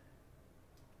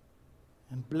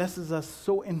and blesses us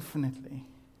so infinitely.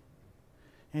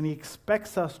 And He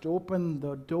expects us to open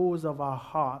the doors of our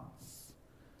hearts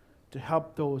to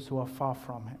help those who are far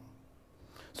from Him.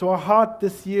 So our heart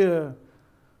this year,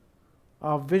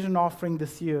 our vision offering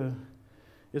this year,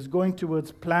 is going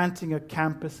towards planting a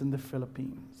campus in the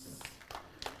Philippines.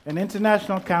 An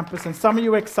international campus. And some of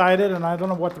you are excited, and I don't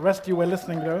know what the rest of you were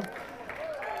listening to.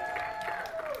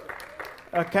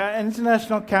 An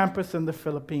international campus in the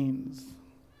Philippines.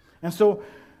 And so,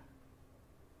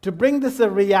 to bring this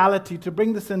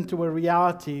into a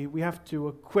reality, we have to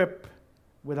equip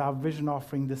with our vision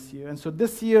offering this year. And so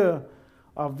this year,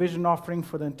 our vision offering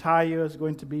for the entire year is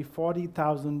going to be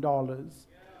 $40,000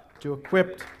 to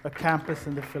equip a campus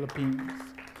in the Philippines.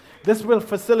 This will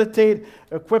facilitate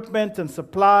equipment and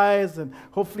supplies and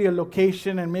hopefully a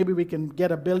location, and maybe we can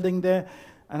get a building there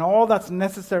and all that's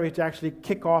necessary to actually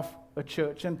kick off a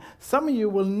church. And some of you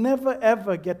will never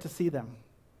ever get to see them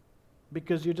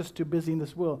because you're just too busy in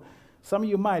this world. Some of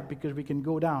you might, because we can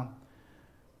go down.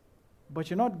 But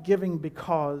you're not giving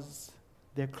because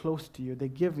they're close to you.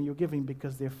 You're giving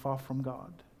because they're far from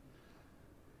God.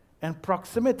 And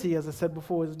proximity, as I said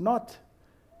before, is not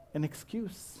an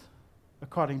excuse,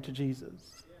 according to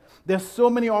Jesus. There's so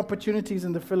many opportunities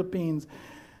in the Philippines.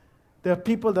 There are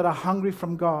people that are hungry for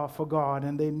God,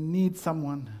 and they need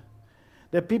someone.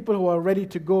 There are people who are ready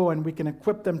to go, and we can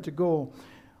equip them to go,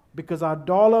 because our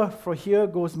dollar for here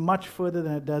goes much further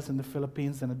than it does in the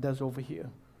Philippines than it does over here.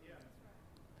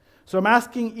 So I'm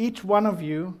asking each one of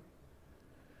you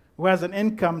who has an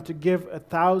income to give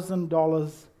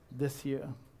 $1,000 this year,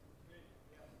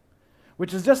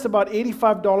 which is just about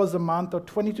 $85 a month or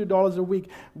 $22 a week.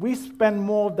 We spend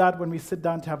more of that when we sit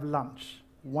down to have lunch,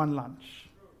 one lunch.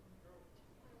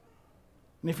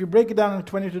 And if you break it down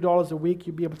to $22 a week,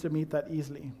 you'll be able to meet that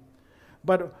easily.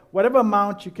 But whatever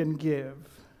amount you can give,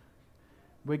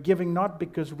 we're giving not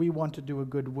because we want to do a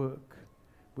good work.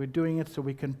 We're doing it so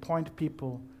we can point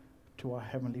people to our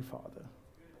Heavenly Father.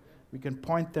 We can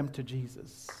point them to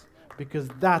Jesus, because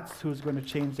that's who's going to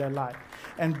change their life.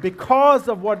 And because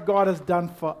of what God has done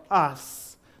for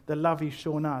us, the love He's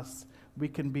shown us, we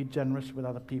can be generous with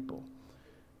other people.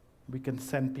 We can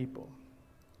send people.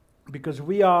 Because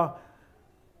we are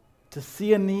to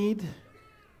see a need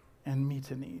and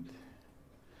meet a need.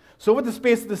 So over the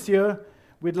space of this year,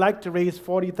 we'd like to raise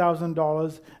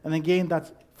 $40,000. And again,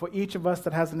 that's for each of us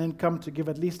that has an income to give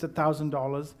at least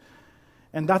 $1,000.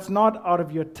 And that's not out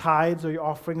of your tithes or your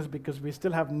offerings, because we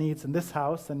still have needs in this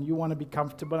house, and you want to be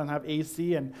comfortable and have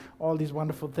AC and all these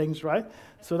wonderful things, right?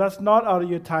 So that's not out of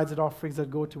your tithes and offerings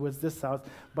that go towards this house.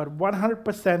 But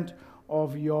 100%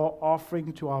 of your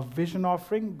offering to our vision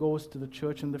offering goes to the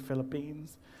church in the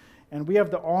Philippines. And we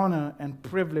have the honor and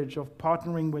privilege of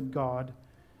partnering with God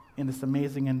in this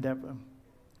amazing endeavor.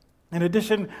 In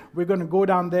addition, we're going to go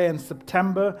down there in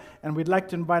September, and we'd like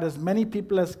to invite as many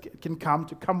people as can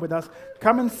come with us.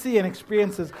 Come and see and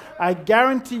experience this. I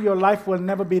guarantee your life will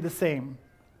never be the same.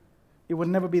 It will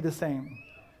never be the same.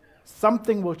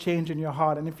 Something will change in your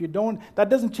heart, and if that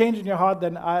doesn't change in your heart,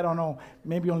 then I don't know,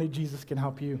 maybe only Jesus can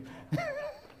help you.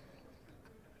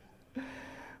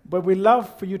 But we'd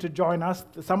love for you to join us.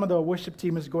 Some of the worship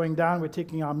team is going down. We're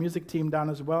taking our music team down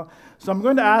as well. So I'm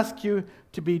going to ask you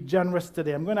to be generous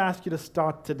today. I'm going to ask you to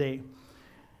start today.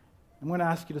 I'm going to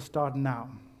ask you to start now.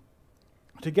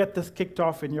 To get this kicked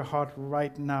off in your heart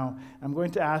right now, I'm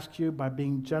going to ask you, by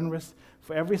being generous,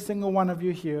 for every single one of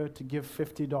you here to give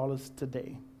 $50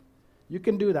 today. You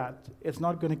can do that. It's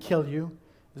not going to kill you.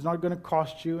 It's not going to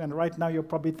cost you. And right now you're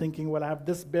probably thinking, well, I have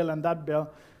this bill and that bill.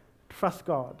 Trust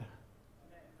God.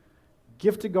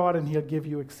 Give to God, and He'll give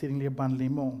you exceedingly abundantly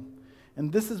more.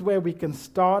 And this is where we can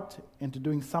start into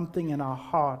doing something in our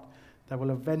heart that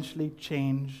will eventually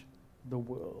change the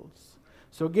world.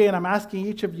 So again, I'm asking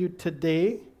each of you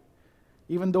today,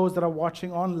 even those that are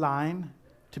watching online,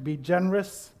 to be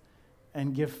generous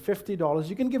and give $50.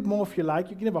 You can give more if you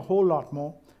like. You can give a whole lot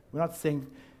more. We're saying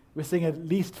at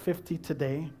least 50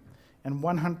 today, and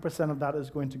 100% of that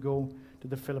is going to go to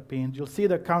the Philippines. You'll see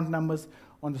the account numbers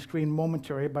on the screen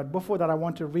momentarily, but before that, I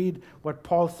want to read what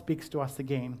Paul speaks to us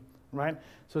again, right?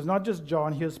 So it's not just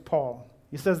John, here's Paul.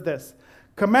 He says this: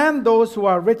 command those who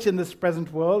are rich in this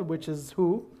present world, which is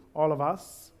who? All of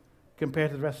us, compared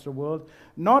to the rest of the world,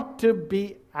 not to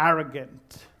be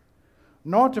arrogant,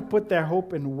 nor to put their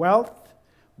hope in wealth,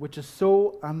 which is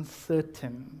so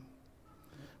uncertain.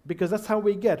 Because that's how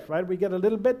we get, right? We get a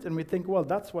little bit and we think, well,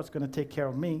 that's what's going to take care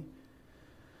of me.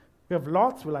 We have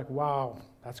lots, we're like, wow,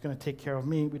 that's going to take care of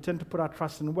me. We tend to put our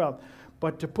trust in wealth.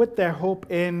 But to put their hope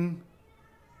in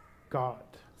God.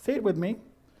 Say it with me.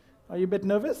 Are you a bit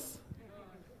nervous?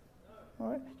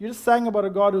 All right. You just sang about a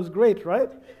God who's great,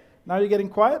 right? Now you're getting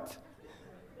quiet?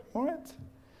 All right.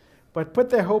 But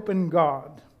put their hope in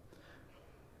God.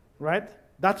 Right?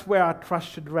 That's where our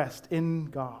trust should rest, in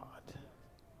God.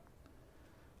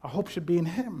 Our hope should be in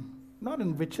Him, not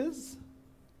in riches.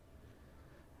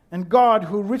 And God,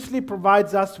 who richly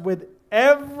provides us with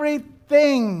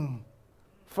everything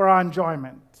for our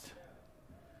enjoyment.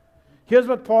 Here's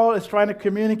what Paul is trying to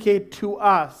communicate to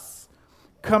us.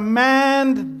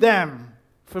 Command them.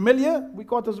 Familiar? We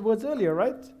got those words earlier,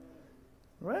 right?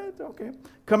 Right? Okay.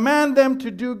 Command them to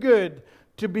do good,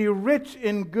 to be rich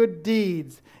in good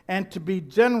deeds, and to be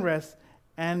generous,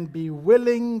 and be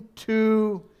willing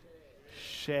to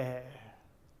share.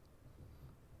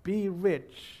 Be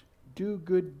rich, do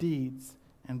good deeds,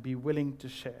 and be willing to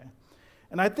share.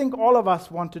 And I think all of us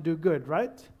want to do good,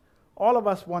 right? All of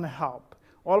us want to help.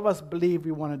 All of us believe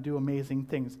we want to do amazing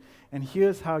things. And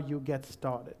here's how you get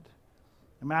started.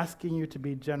 I'm asking you to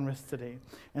be generous today.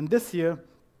 And this year,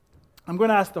 I'm going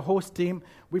to ask the host team.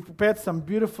 We've prepared some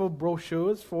beautiful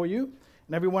brochures for you,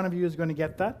 and every one of you is going to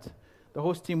get that. The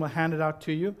host team will hand it out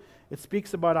to you. It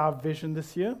speaks about our vision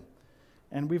this year,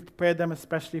 and we've prepared them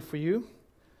especially for you.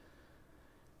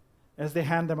 As they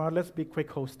hand them out, let's be quick,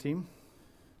 host team.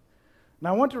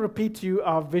 Now, I want to repeat to you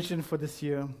our vision for this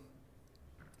year.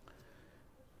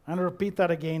 I'm going to repeat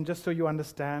that again just so you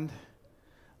understand.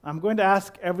 I'm going to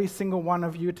ask every single one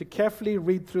of you to carefully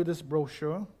read through this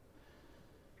brochure.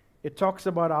 It talks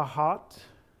about our heart.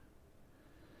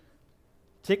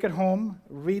 Take it home,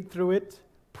 read through it,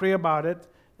 pray about it,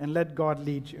 and let God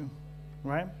lead you,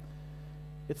 right?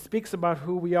 It speaks about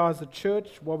who we are as a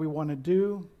church, what we want to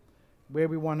do, where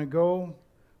we want to go,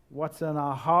 what's in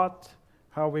our heart,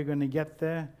 how we're going to get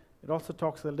there. It also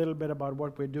talks a little bit about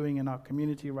what we're doing in our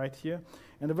community right here.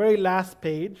 And the very last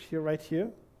page, here, right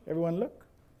here, everyone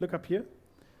look up here.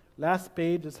 Last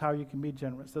page is how you can be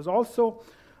generous. There's also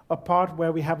a part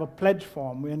where we have a pledge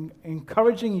form. We're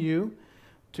encouraging you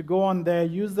to go on there,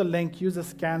 use the link, use a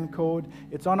scan code.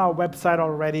 It's on our website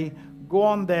already. Go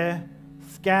on there,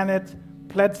 scan it,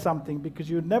 pledge something, because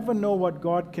you never know what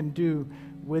God can do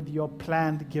with your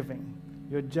planned giving,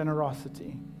 your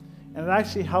generosity. And it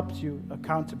actually helps you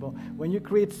accountable. When you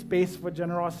create space for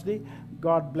generosity,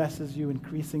 God blesses you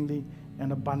increasingly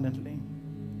and abundantly.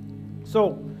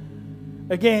 So,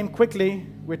 again, quickly,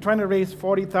 we're trying to raise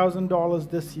 $40,000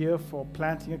 this year for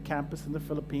planting a campus in the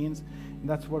Philippines. And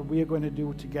that's what we are going to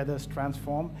do together as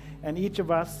Transform. And each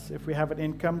of us, if we have an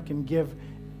income, can give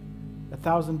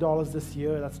 $1,000 this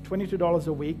year. That's $22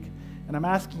 a week. And I'm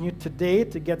asking you today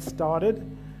to get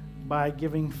started by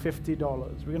giving $50.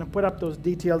 We're going to put up those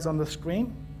details on the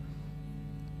screen.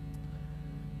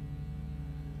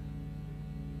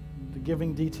 The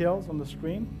giving details on the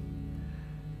screen.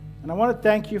 And I want to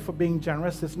thank you for being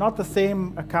generous. It's not the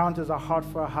same account as our Heart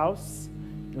for a House.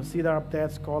 You'll see that up there.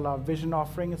 It's called our Vision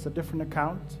Offering. It's a different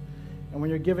account. And when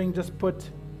you're giving, just put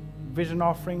Vision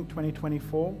Offering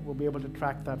 2024. We'll be able to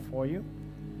track that for you.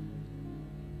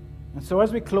 And so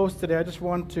as we close today, I just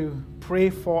want to pray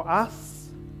for us,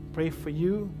 pray for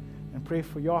you, and pray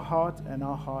for your heart and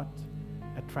our heart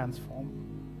at Transform.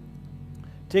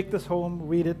 Take this home,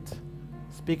 read it,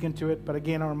 speak into it. But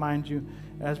again, I remind you,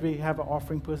 as we have an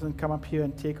offering person come up here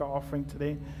and take our offering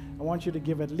today, I want you to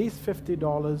give at least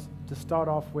 $50 to start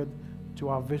off with to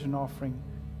our vision offering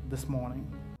this morning.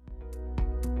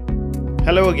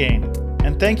 Hello again,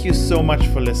 and thank you so much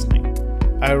for listening.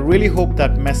 I really hope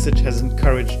that message has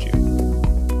encouraged you.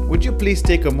 Would you please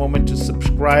take a moment to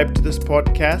subscribe to this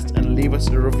podcast and leave us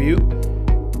a review?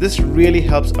 This really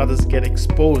helps others get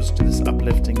exposed to this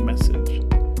uplifting message.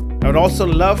 I would also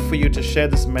love for you to share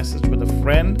this message with a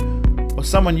friend or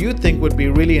someone you think would be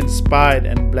really inspired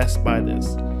and blessed by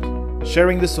this.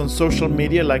 Sharing this on social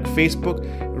media like Facebook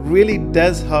really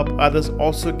does help others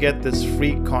also get this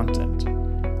free content.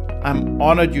 I'm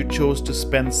honored you chose to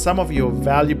spend some of your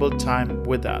valuable time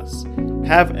with us.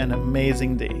 Have an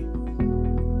amazing day.